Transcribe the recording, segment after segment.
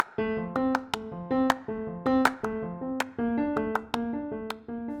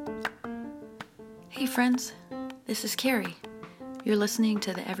friends. This is Carrie. You're listening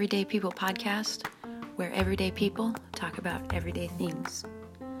to the Everyday People podcast, where everyday people talk about everyday things.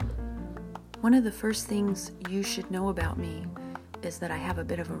 One of the first things you should know about me is that I have a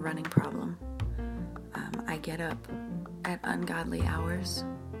bit of a running problem. I get up at ungodly hours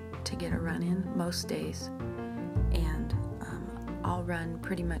to get a run in most days, and I'll run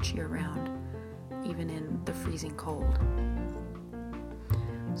pretty much year-round, even in the freezing cold.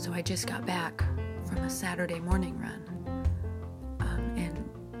 So I just got back from a Saturday morning run,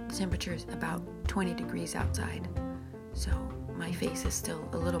 and the temperature is about 20 degrees outside, so my face is still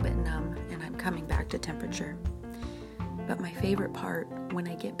a little bit numb and I'm coming back to temperature. But my favorite part when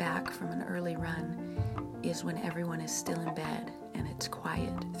I get back from an early run is when everyone is still in bed and it's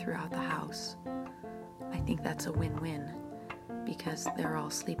quiet throughout the house. I think that's a win-win because they're all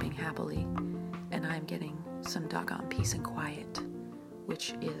sleeping happily and I'm getting some doggone peace and quiet,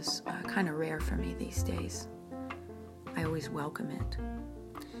 which is kind of rare for me these days. I always welcome it.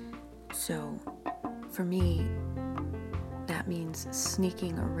 So for me, that means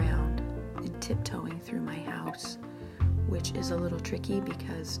sneaking around and tiptoeing through my house, which is a little tricky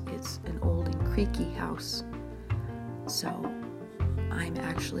because it's an old and creaky house. So I'm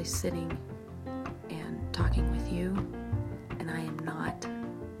actually sitting and talking with you, and I am not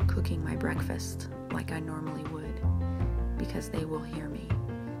cooking my breakfast like I normally would, because they will hear me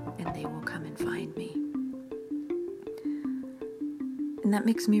and they will come and find me. And that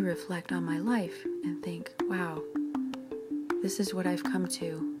makes me reflect on my life and think, wow, this is what I've come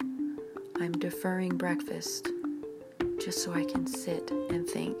to. I'm deferring breakfast just so I can sit and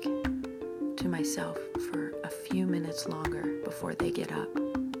think to myself for a few minutes longer before they get up.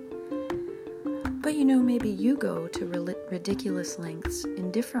 But maybe you go to ridiculous lengths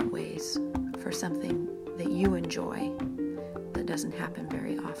in different ways for something that you enjoy that doesn't happen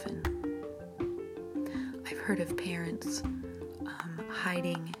very often. I've heard of parents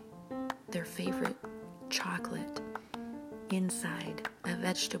hiding their favorite chocolate inside a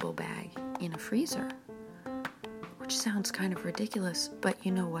vegetable bag in a freezer, which sounds kind of ridiculous, but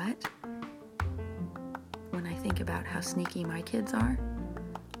you know what? When I think about how sneaky my kids are,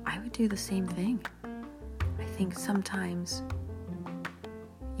 I would do the same thing. I think sometimes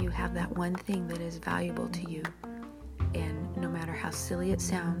you have that one thing that is valuable to you, and no matter how silly it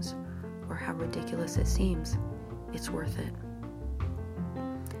sounds or how ridiculous it seems, it's worth it.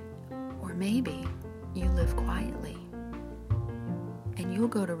 Or maybe you live quietly and you'll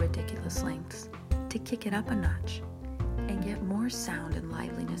go to ridiculous lengths to kick it up a notch and get more sound and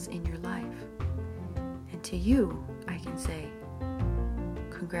liveliness in your life. And to you, I can say,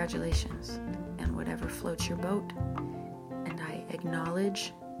 congratulations, and whatever floats your boat. And I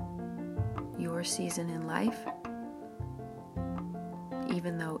acknowledge your season in life,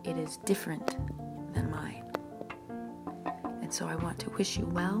 even though it is different than mine. And so I want to wish you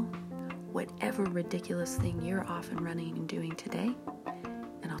well, whatever ridiculous thing you're off and running and doing today,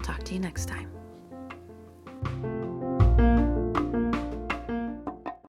 and I'll talk to you next time.